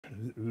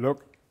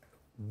Look,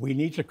 we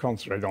need to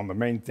concentrate on the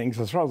main things.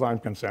 As far as I'm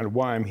concerned,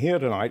 why I'm here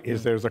tonight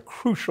is there's a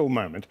crucial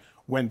moment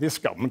when this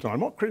government, and I'm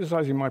not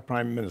criticising my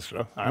Prime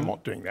Minister, I'm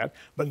not doing that,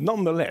 but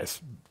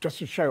nonetheless, just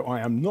to show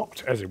I am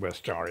not, as it were,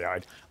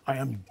 starry-eyed, I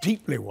am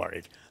deeply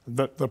worried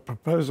that the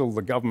proposal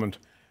the government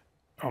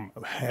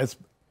has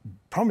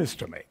promised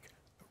to make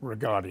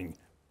regarding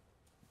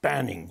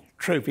banning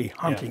trophy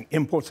hunting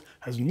imports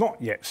has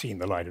not yet seen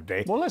the light of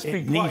day. Well, let's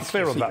be quite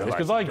clear about this,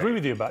 because I agree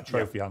with you about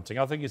trophy hunting.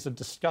 I think it's a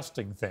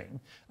disgusting thing,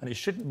 and it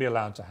shouldn't be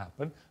allowed to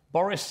happen.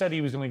 Boris said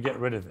he was going to get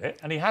rid of it,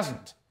 and he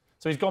hasn't.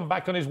 So he's gone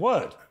back on his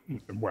word.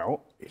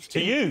 Well, it's to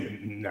you.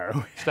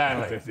 No,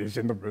 Stanley. It's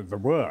in the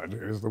word.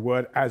 It was the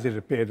word as it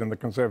appeared in the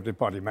Conservative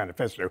Party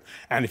manifesto.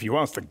 And if you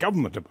ask the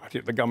government about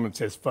it, the government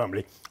says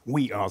firmly,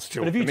 we are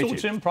still But have you committed.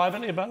 talked to him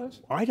privately about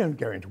this? I don't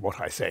go into what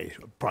I say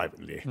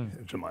privately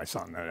to my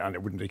son, and I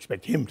wouldn't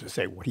expect him to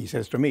say what he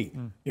says to me,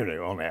 you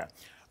know, on air.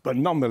 But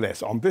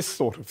nonetheless, on this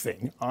sort of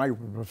thing, I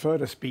would prefer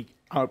to speak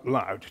out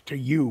loud to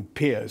you,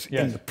 Piers,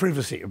 in the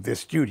privacy of this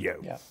studio,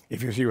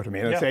 if you see what I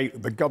mean, and say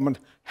the government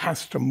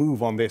has to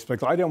move on this,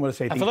 because I don't want to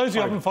say... And for those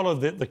who haven't followed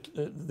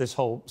this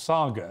whole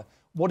saga,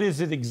 what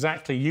is it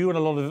exactly you and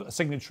a lot of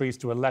signatories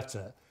to a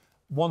letter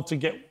want to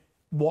get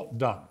what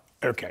done?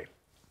 OK.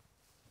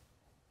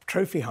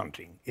 Trophy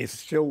hunting is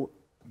still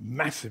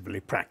massively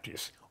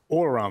practiced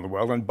all around the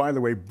world, and by the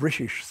way,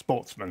 British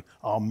sportsmen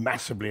are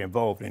massively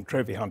involved in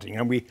trophy hunting,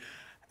 and we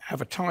have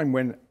a time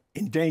when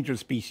endangered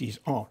species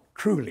are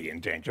truly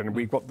endangered, and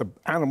we've got the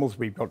animals,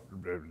 we've got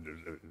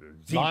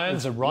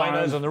lions and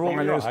rhinos, and they're all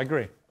there. I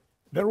agree.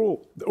 They're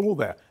all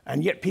there,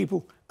 and yet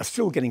people are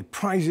still getting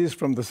prizes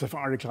from the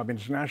Safari Club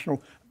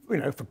International, you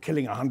know, for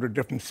killing 100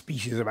 different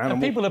species of animals.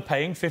 And people are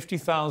paying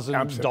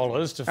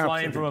 $50,000 to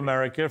fly in from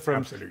America,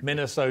 from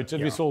Minnesota.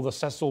 We saw the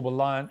Cecil the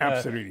lion.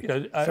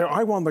 Absolutely. So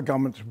I want the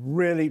government to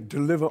really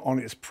deliver on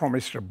its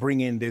promise to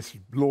bring in this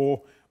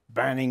law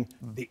banning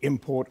the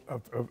import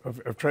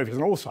of trophies.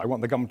 And also, I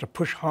want the government to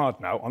push hard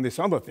now on this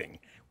other thing,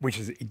 which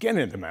is, again,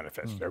 in the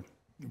manifesto,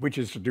 which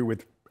is to do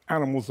with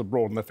animals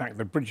abroad and the fact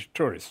that British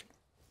tourists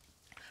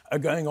are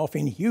going off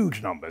in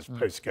huge numbers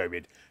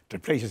post-COVID to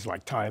places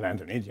like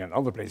Thailand and India and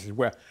other places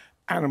where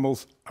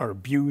animals are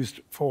abused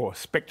for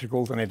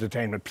spectacles and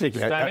entertainment,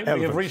 particularly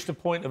Stanley, we have reached a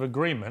point of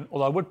agreement,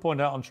 although I would point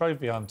out on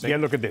trophy hunting... Yeah,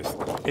 look at this.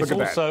 It's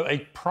also a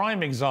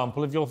prime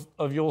example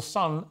of your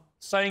son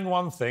saying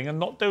one thing and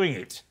not doing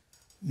it.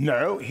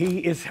 No,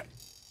 he has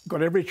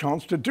got every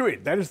chance to do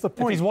it. That is the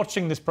point. If he's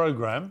watching this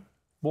programme,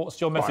 what's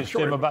your message to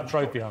him about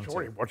trophy hunting?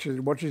 Sure, he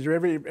watches you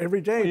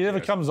every day. Well, he never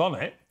comes on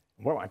it.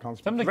 Well, I can't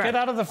speak Tell him to that. Get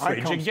out of the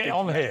fridge and get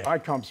on here. I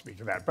can't speak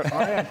to that. But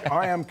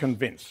I am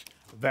convinced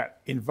that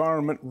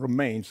environment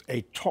remains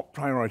a top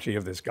priority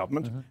of this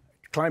government.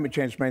 Climate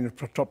change remains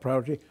a top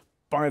priority.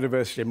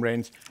 Biodiversity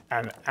remains.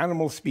 And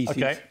animal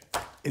species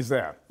is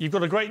there. You've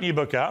got a great new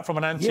book out, From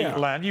an Antique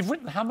Land. You've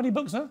written how many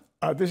books now?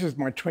 This is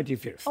my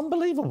 25th.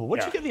 Unbelievable. Where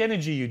do you get the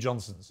energy, you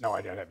Johnsons? No,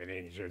 I don't have any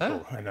energy at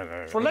all.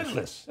 No. It's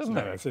relentless, isn't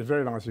it? It's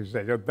very nice of you to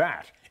say.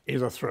 That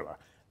is a thriller.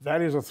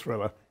 That is a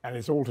thriller, and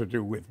it's all to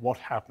do with what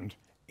happened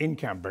in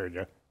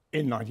Cambodia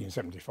in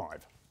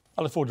 1975.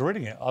 I look forward to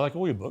reading it. I like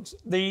all your books.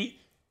 I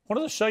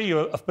wanted to show you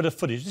a bit of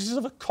footage. This is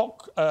of a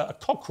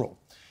cockerel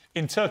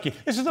in Turkey.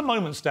 This is a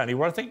moment, Stanley,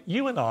 where I think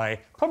you and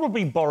I,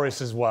 probably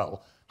Boris as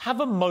well, have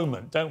a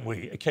moment, don't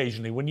we,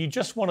 occasionally, when you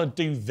just want to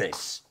do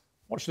this.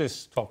 Watch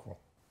this cockerel.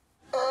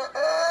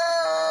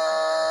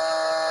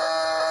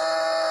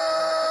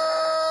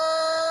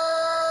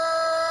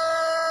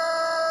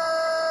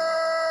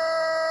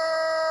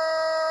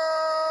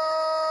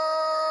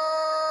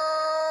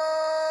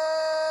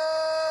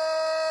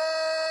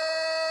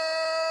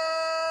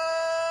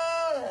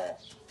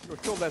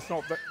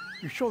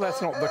 You're sure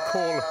that's not the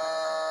call?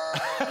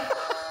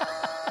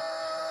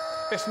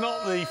 It's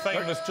not the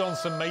famous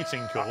Johnson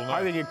mating call, no.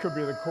 I think it could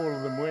be the call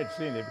of the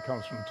muezzin if it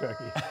comes from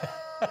Turkey.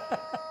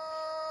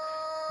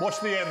 Watch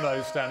the end,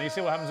 though, Stanley. You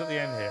see what happens at the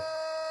end here.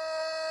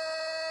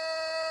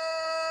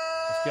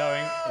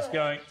 It's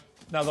going.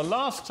 Now, the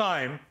last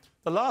time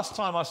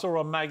I saw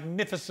a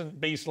magnificent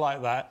beast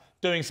like that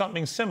doing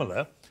something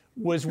similar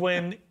was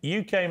when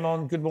you came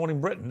on Good Morning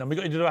Britain and we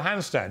got you to do a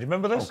handstand. Do you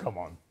remember this? Oh, come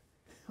on.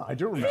 I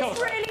do remember.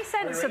 It's really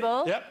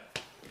sensible. Yep.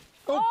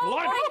 Oh,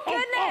 my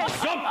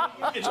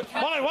goodness!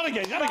 One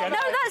again. No,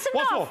 that's enough.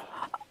 What's more?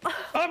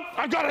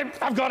 I've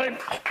got him.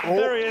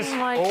 There he is.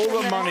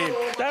 All the money.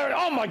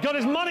 Oh, my God,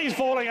 his money's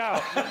falling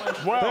out.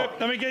 Well,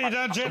 let me get you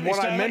down gently, what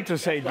Stanley. I meant to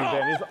say to you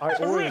then is I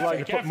always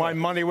like to put my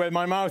money where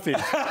my mouth is.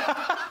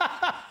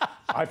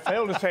 I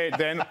failed to say it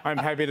then. I'm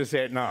happy to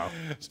say it now.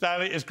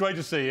 Stanley, it's great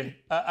to see you.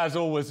 As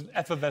always, an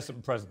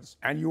effervescent presence.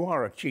 And you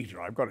are a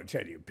cheater, I've got to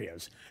tell you,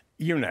 Piers.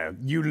 You know,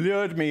 you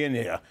lured me in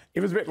here. It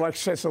was a bit like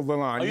Cecil the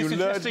Lion. Are you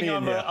suggesting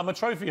I'm a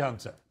trophy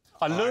hunter?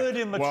 I lured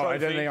him a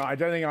trophy. I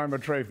don't think I'm a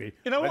trophy.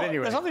 You know what?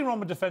 Anyway. There's nothing wrong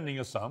with defending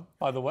your son,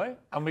 by the way.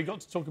 And we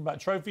got to talk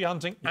about trophy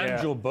hunting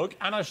and your book.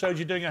 And I showed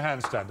you doing a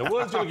handstand. The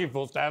words you're looking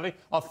for, Stanley.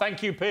 Oh,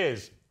 thank you,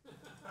 Piers.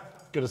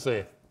 Good to see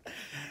you.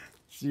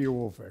 See you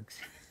all, folks.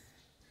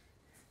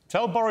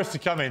 Tell Boris to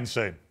come in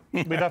soon.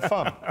 We'd have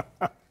fun.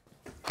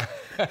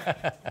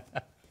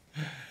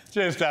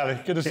 Cheers, Stanley.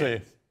 Good to see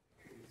you.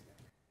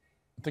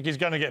 I think he's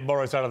going to get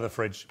Boris out of the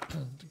fridge.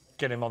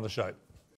 Get him on the show.